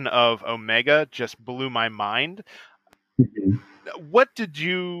introduction of Omega just blew my mind. Mm-hmm. What did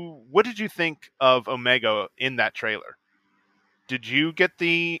you think of Omega in that trailer? Did you get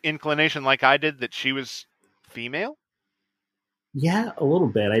the inclination like I did that she was female? Yeah, a little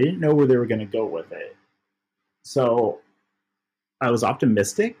bit. I didn't know where they were going to go with it. So I was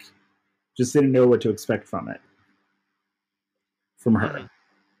optimistic, just didn't know what to expect from it. From her.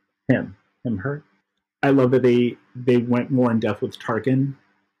 Her. I love that they went more in depth with Tarkin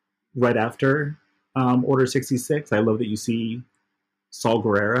right after Order 66. I love that you see Saul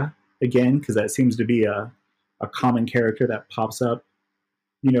Guerrera again, because that seems to be a common character that pops up,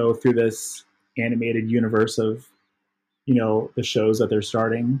 through this animated universe of, the shows that they're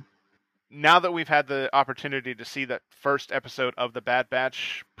starting. Now that we've had the opportunity to see that first episode of the Bad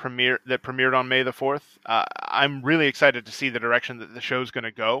Batch premiered on May the 4th, I'm really excited to see the direction that the show's going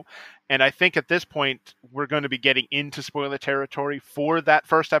to go. And I think at this point, we're going to be getting into spoiler territory for that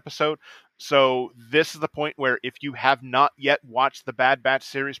first episode. So this is the point where if you have not yet watched the Bad Batch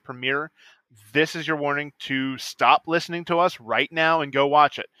series premiere, this is your warning to stop listening to us right now and go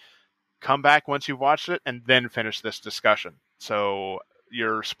watch it. Come back once you've watched it and then finish this discussion. So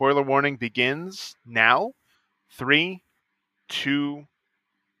your spoiler warning begins now. 3, 2,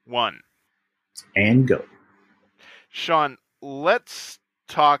 1. And go. Sean, let's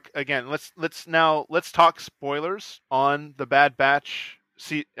talk again. Let's talk spoilers on the Bad Batch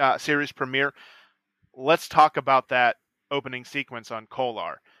series premiere. Let's talk about that opening sequence on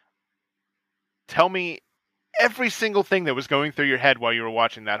Kolar. Tell me every single thing that was going through your head while you were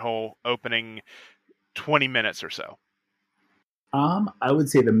watching that whole opening 20 minutes or so. I would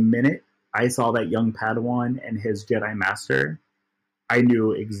say the minute I saw that young Padawan and his Jedi Master, I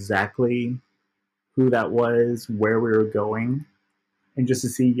knew exactly who that was, where we were going, and just to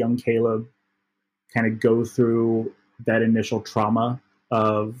see young Caleb kind of go through that initial trauma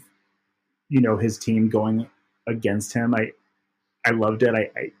of, his team going against him. I loved it.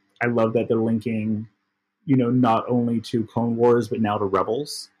 I love that they're linking, not only to Clone Wars, but now to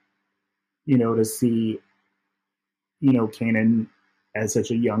Rebels, to see, Kanan as such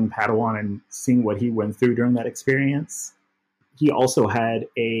a young Padawan and seeing what he went through during that experience. He also had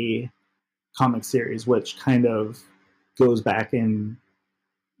a comic series, which kind of goes back and,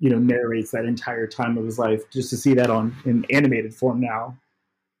 narrates that entire time of his life. Just to see that in animated form now,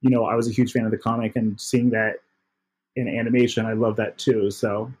 I was a huge fan of the comic, and seeing that in animation, I love that too.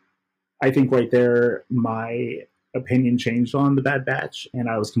 So I think right there, my opinion changed on the Bad Batch, and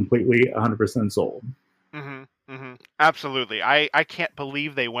I was completely 100% sold. Mm-hmm. Mm-hmm. Absolutely. I can't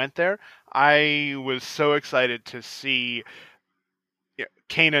believe they went there. I was so excited to see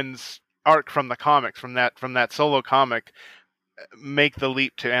Kanan's arc from the comics, from that solo comic, make the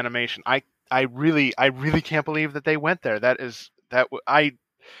leap to animation. I really can't believe that they went there.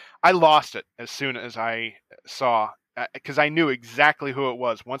 I lost it as soon as I saw, because I knew exactly who it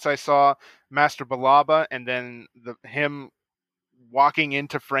was. Once I saw Master Balaba and then him walking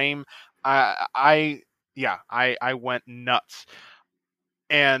into frame, I went nuts.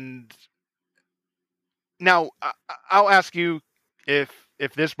 And now I'll ask you if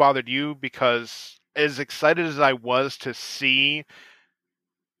this bothered you, because as excited as I was to see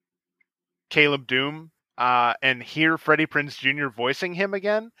Caleb Doom and hear Freddie Prinze Jr. voicing him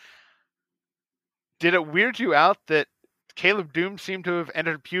again, did it weird you out that Caleb Doom seemed to have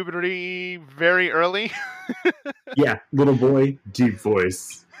entered puberty very early? Yeah, little boy, deep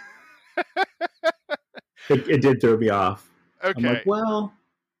voice. It did throw me off. Okay. I'm like, well,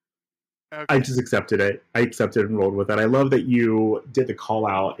 okay. I just accepted it. I accepted and rolled with it. I love that you did the call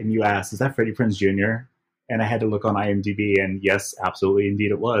out and you asked, is that Freddie Prinze Jr.? And I had to look on IMDb, and yes, absolutely,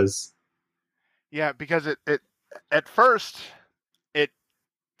 indeed it was. Yeah, because it at first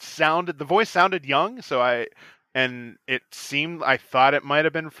the voice sounded young, I thought it might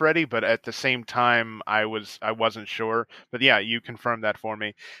have been Freddie, but at the same time I wasn't sure. But yeah, you confirmed that for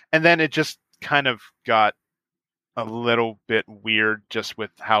me. And then it just kind of got a little bit weird just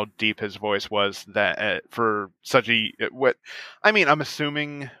with how deep his voice was, that for such I'm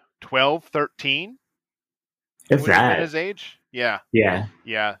assuming 12, 13? If that. His age? Yeah. Yeah.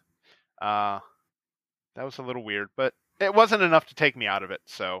 Yeah. That was a little weird, but it wasn't enough to take me out of it.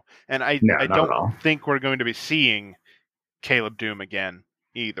 So, and I don't think we're going to be seeing Caleb Doom again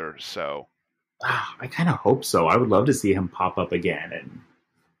either. So, I kind of hope so. I would love to see him pop up again and,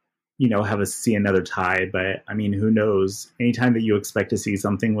 see another tie. But I mean, who knows? Anytime that you expect to see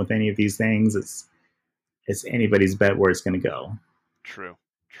something with any of these things, it's anybody's bet where it's going to go. True.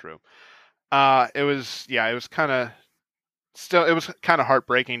 It was kind of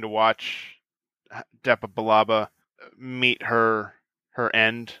heartbreaking to watch Depa Billaba meet her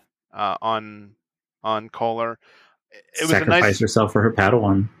end on Kolar. It was sacrifice herself for her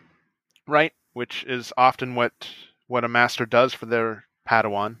Padawan, right? Which is often what a master does for their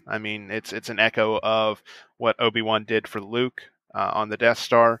Padawan. I mean, it's an echo of what Obi-Wan did for Luke on the Death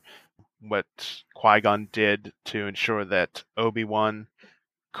Star, what Qui-Gon did to ensure that Obi-Wan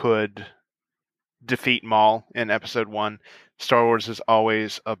could defeat Maul in Episode 1. Star Wars is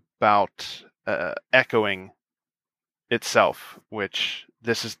always about echoing itself, which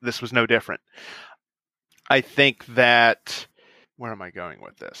this was no different. I think that, where am I going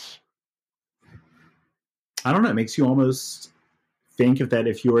with this? I don't know. It makes you almost think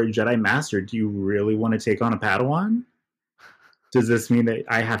if you're a Jedi Master, do you really want to take on a Padawan? Does this mean that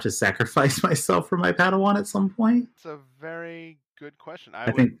I have to sacrifice myself for my Padawan at some point? It's a very good question.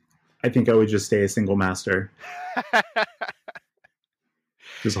 I think I would just stay a single master.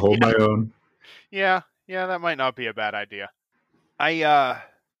 Just hold my own. Yeah, that might not be a bad idea. I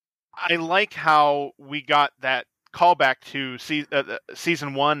like how we got that callback to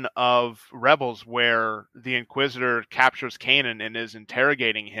season 1 of Rebels, where the Inquisitor captures Kanan and is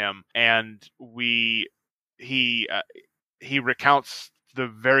interrogating him, and he recounts the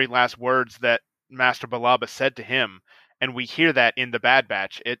very last words that Master Balaba said to him, and we hear that in the Bad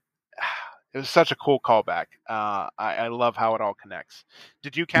Batch. It was such a cool callback. I love how it all connects.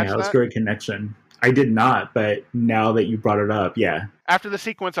 Did you catch that? Yeah, that's a great connection. I did not, but now that you brought it up, yeah. After the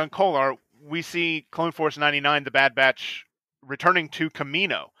sequence on Kolar, we see Clone Force 99, the Bad Batch, returning to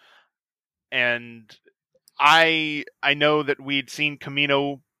Kamino. And I know that we'd seen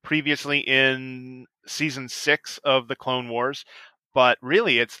Kamino previously in Season 6 of the Clone Wars, but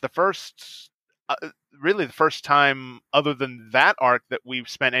really it's the first time other than that arc that we've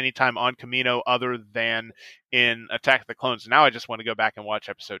spent any time on Kamino other than in Attack of the Clones. Now I just want to go back and watch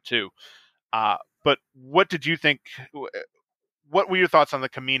Episode 2. But what did you think? What were your thoughts on the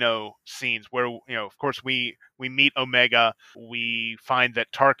Kamino scenes where, of course, we meet Omega. We find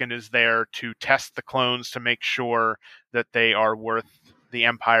that Tarkin is there to test the clones to make sure that they are worth the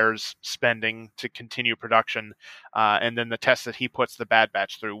Empire's spending to continue production. And then the test that he puts the Bad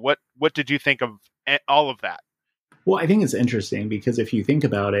Batch through. What did you think of all of that? Well, I think it's interesting because if you think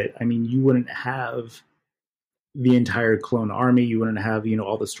about it, I mean, you wouldn't have the entire clone army. You wouldn't have,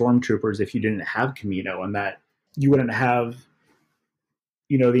 all the stormtroopers if you didn't have Kamino, and that you wouldn't have,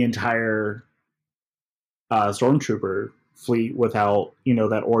 the entire stormtrooper fleet without,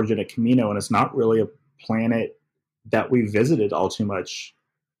 that origin at Kamino. And it's not really a planet that we visited all too much,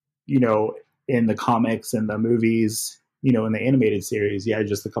 in the comics and the movies, in the animated series. Yeah,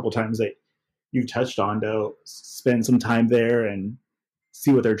 just a couple times that you've touched on to spend some time there and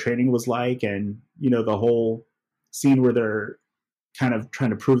see what their training was like. And, the whole scene where they're kind of trying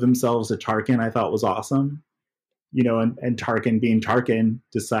to prove themselves to Tarkin, I thought was awesome. and Tarkin being Tarkin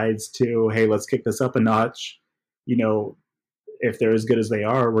decides to, hey, let's kick this up a notch. If they're as good as they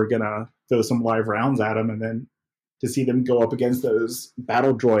are, we're going to throw some live rounds at them. And then to see them go up against those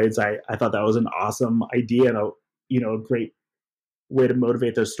battle droids, I thought that was an awesome idea and a great way to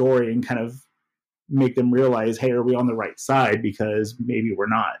motivate their story and kind of make them realize, hey, are we on the right side? Because maybe we're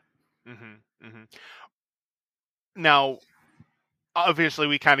not. Mm-hmm, mm-hmm. Now, obviously,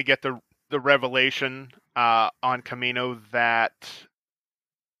 we kind of get the revelation on Kamino that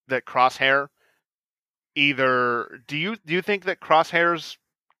Crosshair either do you think that Crosshair's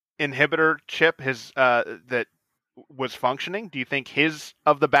inhibitor chip that was functioning? Do you think his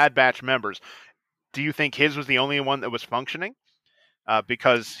of the Bad Batch members? Do you think his was the only one that was functioning?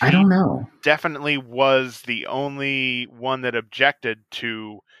 Because I don't know. Definitely was the only one that objected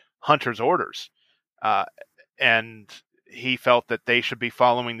to Hunter's orders, and he felt that they should be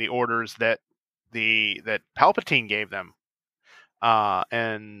following the orders that Palpatine gave them.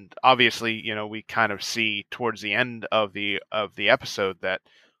 And obviously, we kind of see towards the end of the episode that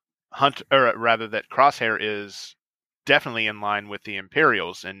that Crosshair is definitely in line with the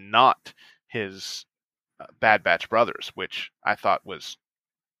Imperials and not his Bad Batch brothers, which I thought was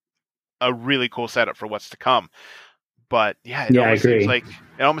a really cool setup for what's to come. But yeah, it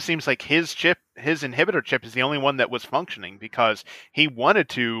almost seems like his inhibitor chip is the only one that was functioning because he wanted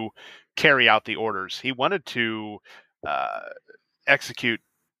to carry out the orders. He wanted to execute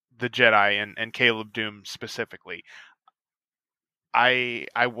the Jedi and Caleb Doom specifically.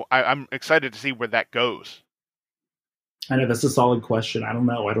 I'm excited to see where that goes. I know that's a solid question. I don't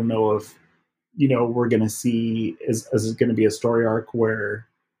know. I don't know if we're going to see is it going to be a story arc where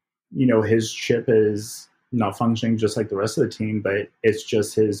his chip is not functioning just like the rest of the team, but it's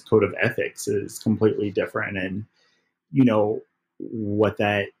just his code of ethics is completely different, and what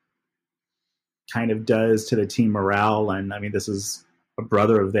that kind of does to the team morale. And I mean, this is a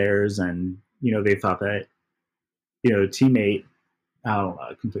brother of theirs, and they thought that teammate. I don't know.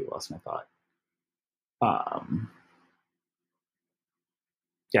 I completely lost my thought.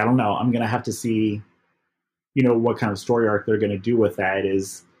 Yeah, I don't know. I'm gonna have to see, what kind of story arc they're gonna do with that.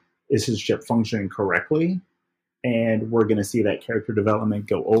 Is his chip functioning correctly? And we're gonna see that character development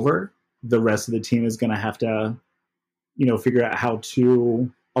go over. The rest of the team is gonna have to, figure out how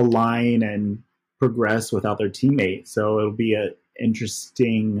to align and progress without their teammate. So it'll be an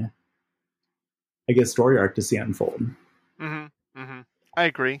interesting, I guess, story arc to see unfold. Mm-hmm. Mm-hmm. I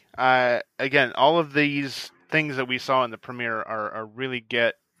agree. Again, all of these things that we saw in the premiere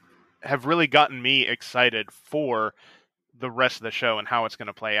have really gotten me excited for the rest of the show and how it's going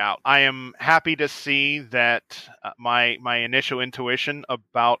to play out. I am happy to see that my initial intuition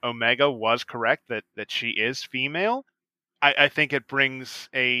about Omega was correct, that she is female. I think it brings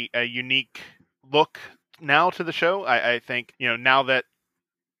a unique look now to the show. I think, now that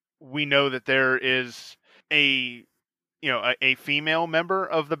we know that there is a female member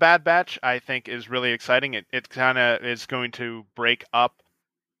of the Bad Batch, I think is really exciting. It kind of is going to break up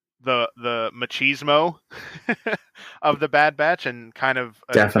the machismo of the Bad Batch and kind of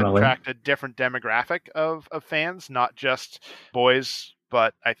attract a different demographic of fans, not just boys.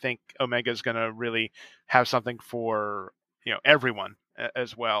 But I think Omega is going to really have something for everyone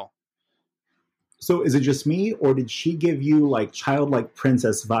as well. So is it just me, or did she give you like childlike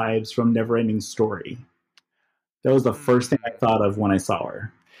princess vibes from Neverending Story? That was the first thing I thought of when I saw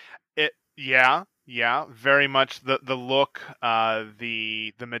her. Yeah, very much the look,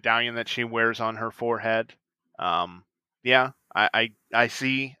 the medallion that she wears on her forehead. I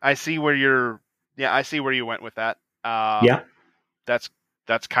see where you went with that. Yeah,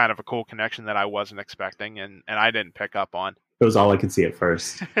 that's kind of a cool connection that I wasn't expecting, and I didn't pick up on. It was all I could see at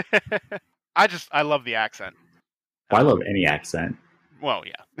first. I love the accent. Well, I love any accent. Well,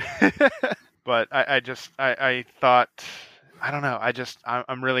 yeah. But I thought, I don't know.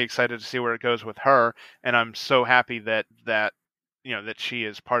 I'm really excited to see where it goes with her, and I'm so happy that that she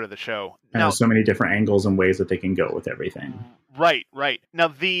is part of the show. And there's so many different angles and ways that they can go with everything. Right. Now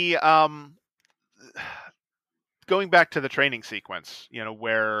the going back to the training sequence,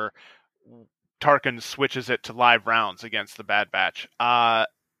 where Tarkin switches it to live rounds against the Bad Batch.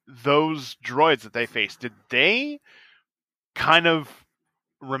 Those droids that they faced, did they kind of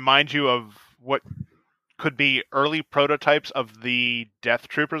remind you of what could be early prototypes of the Death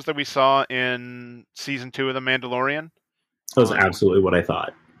Troopers that we saw in season 2 of The Mandalorian? That was absolutely what I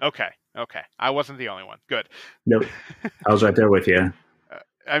thought. Okay. I wasn't the only one. Good. Nope. I was right there with you.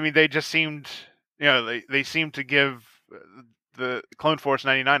 I mean, they just seemed, they seemed to give the Clone Force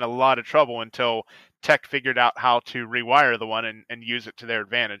 99 a lot of trouble until Tech figured out how to rewire the one and use it to their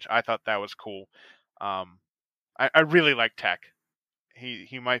advantage. I thought that was cool. I really like Tech.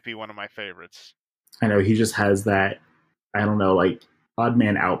 He might be one of my favorites. I know he just has that, I don't know, like odd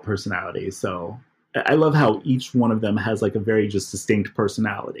man out personality. So I love how each one of them has like a very just distinct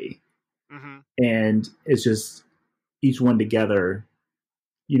personality. Mm-hmm. And it's just each one together,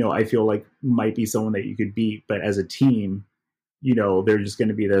 I feel like might be someone that you could beat. But as a team, they're just going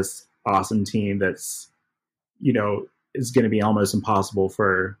to be this awesome team that's, is going to be almost impossible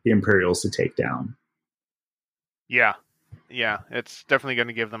for the Imperials to take down. Yeah, it's definitely going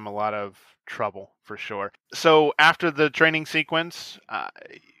to give them a lot of trouble for sure. So after the training sequence,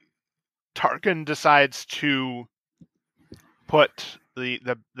 Tarkin decides to put the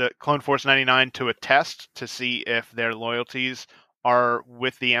Clone Force 99 to a test to see if their loyalties are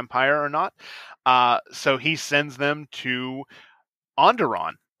with the Empire or not. So he sends them to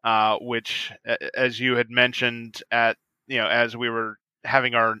Onderon, which, as you had mentioned as we were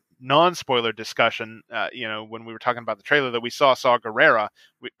having our non-spoiler discussion, when we were talking about the trailer, that we saw Gerrera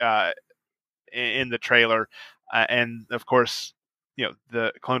in the trailer, and of course,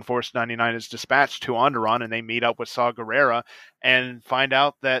 the Clone Force 99 is dispatched to Onderon, and they meet up with Saw Gerrera and find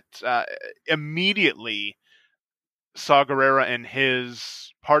out that immediately Saw Gerrera and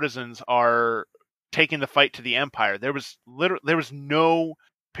his partisans are taking the fight to the Empire. There was no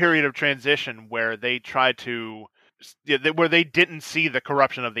period of transition where they tried to, where they didn't see the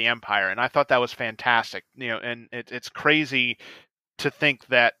corruption of the Empire, and I thought that was fantastic. And it's crazy to think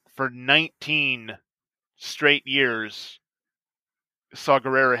that for 19 straight years, Saw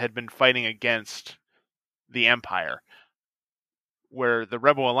Gerrera had been fighting against the Empire, where the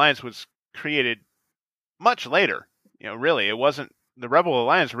Rebel Alliance was created much later. Really, the Rebel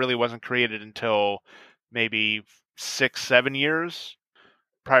Alliance really wasn't created until maybe 6-7 years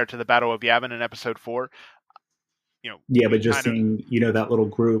prior to the Battle of Yavin in Episode 4. Yeah, but just seeing, that little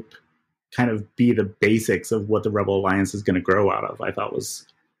group kind of be the basics of what the Rebel Alliance is going to grow out of, I thought was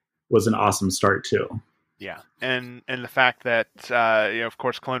an awesome start too. Yeah, and the fact that of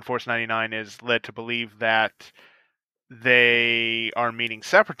course, Clone Force 99 is led to believe that they are meeting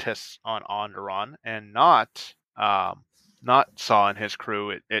separatists on Onderon and not Saw and his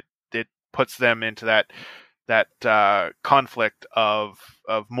crew. It puts them into that conflict of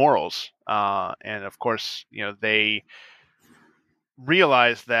morals, and of course, they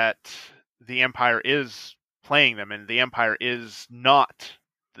realize that the Empire is playing them, and the Empire is not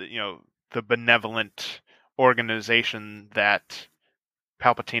the benevolent organization that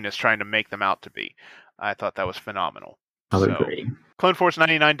Palpatine is trying to make them out to be. I thought that was phenomenal. I would agree. Clone Force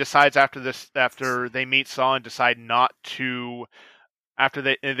 99 decides after they meet Saw and decide not to, after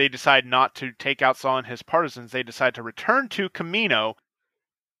they decide not to take out Saw and his partisans, they decide to return to Kamino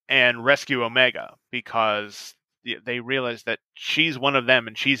and rescue Omega, because they realize that she's one of them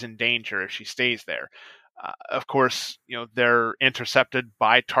and she's in danger if she stays there. Of course, they're intercepted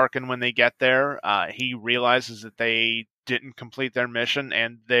by Tarkin when they get there. He realizes that they didn't complete their mission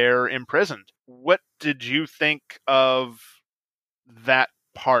and they're imprisoned. What did you think of that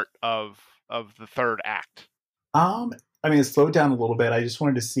part of the third act? It slowed down a little bit. I just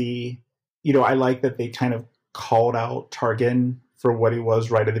wanted to see, I like that they kind of called out Tarkin for what he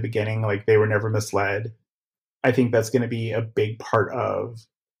was right at the beginning. Like, they were never misled. I think that's going to be a big part of,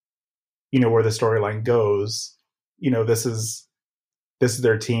 where the storyline goes. This is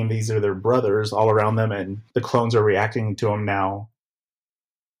their team. These are their brothers all around them, and the clones are reacting to them now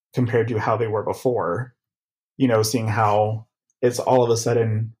compared to how they were before. Seeing how it's all of a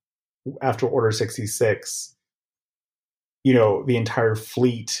sudden after Order 66, the entire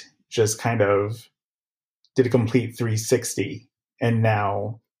fleet just kind of did a complete 360, and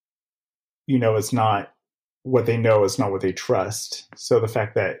now, it's not what they know, it's not what they trust. So the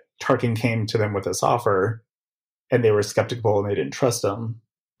fact that Tarkin came to them with this offer and they were skeptical and they didn't trust him,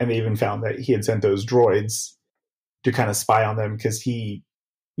 and they even found that he had sent those droids to kind of spy on them because he,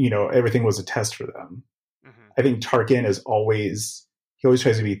 everything was a test for them. Mm-hmm. I think Tarkin always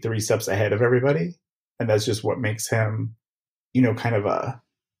tries to be 3 steps ahead of everybody, and that's just what makes him, kind of a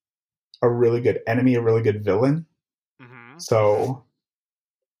really good enemy, a really good villain. Mm-hmm. So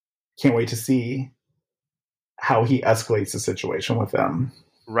can't wait to see how he escalates the situation with them.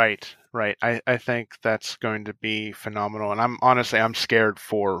 Right. I think that's going to be phenomenal, and I'm scared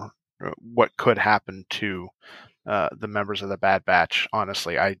for what could happen to the members of the Bad Batch.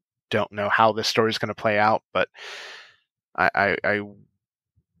 Honestly, I don't know how this story is going to play out, but I'm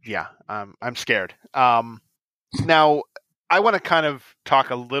scared. Now, I want to kind of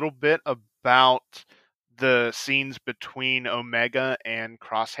talk a little bit about the scenes between Omega and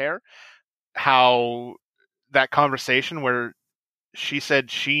Crosshair, how that conversation where she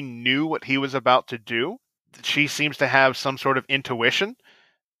said she knew what he was about to do, she seems to have some sort of intuition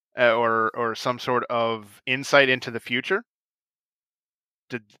or some sort of insight into the future.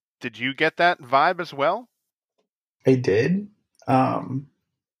 Did you get that vibe as well? I did.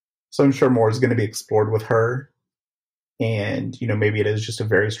 So I'm sure more is going to be explored with her. And, maybe it is just a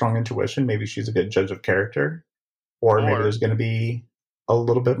very strong intuition. Maybe she's a good judge of character. Or maybe there's going to be a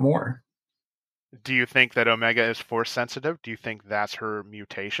little bit more. Do you think that Omega is force sensitive? Do you think that's her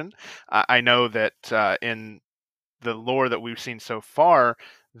mutation? I know that in the lore that we've seen so far,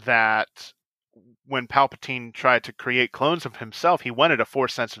 that when Palpatine tried to create clones of himself, he wanted a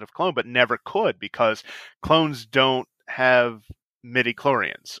force sensitive clone, but never could, because clones don't have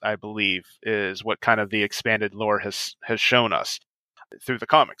midi-chlorians, I believe, is what kind of the expanded lore has shown us through the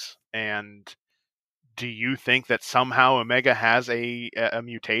comics. And do you think that somehow Omega has a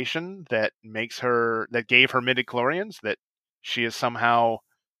mutation that gave her midi-chlorians, that she is somehow,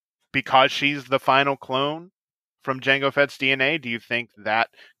 because she's the final clone from Jango Fett's DNA, do you think that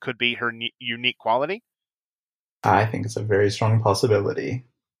could be her unique quality? I think it's a very strong possibility.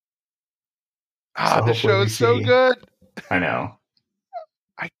 This show is so good. I know.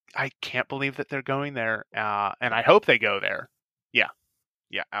 I can't believe that they're going there, and I hope they go there.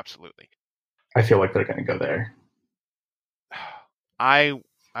 Yeah, absolutely. I feel like they're going to go there. I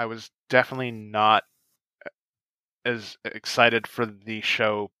was definitely not as excited for the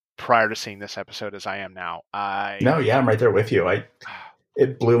show prior to seeing this episode as I am now. No, yeah, I'm right there with you.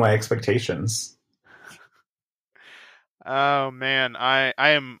 It blew my expectations. Oh man, I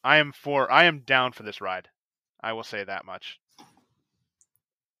am down for this ride. I will say that much.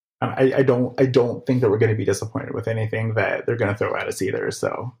 I don't think that we're going to be disappointed with anything that they're going to throw at us either.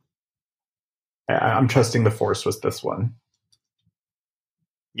 So I'm trusting the Force with this one.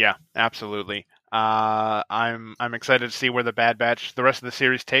 Yeah, absolutely. I'm excited to see where the Bad Batch, the rest of the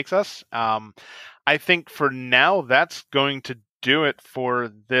series, takes us. I think for now that's going to do it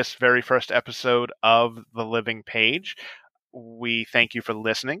for this very first episode of The Living Page. We thank you for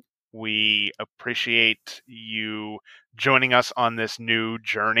listening. We appreciate you joining us on this new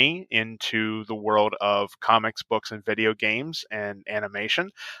journey into the world of comics, books, and video games and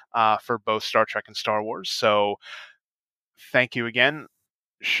animation for both Star Trek and Star Wars. So thank you again.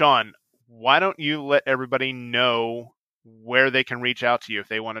 Sean, why don't you let everybody know where they can reach out to you if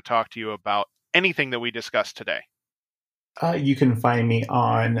they want to talk to you about anything that we discussed today? You can find me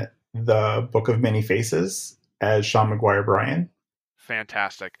on the Book of Many Faces as Sean McGuire Bryan.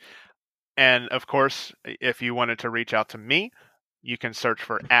 Fantastic. And of course, if you wanted to reach out to me, you can search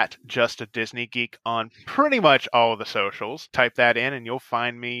for @JustADisneyGeek on pretty much all of the socials. Type that in and you'll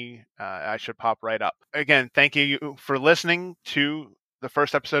find me. I should pop right up. Again, thank you for listening to the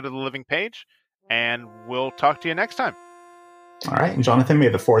first episode of The Living Page, and we'll talk to you next time. All right, and Jonathan, may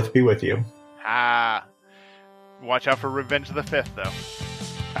the 4th be with you. Watch out for Revenge of the 5th,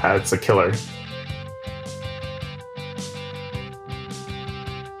 though. It's a killer.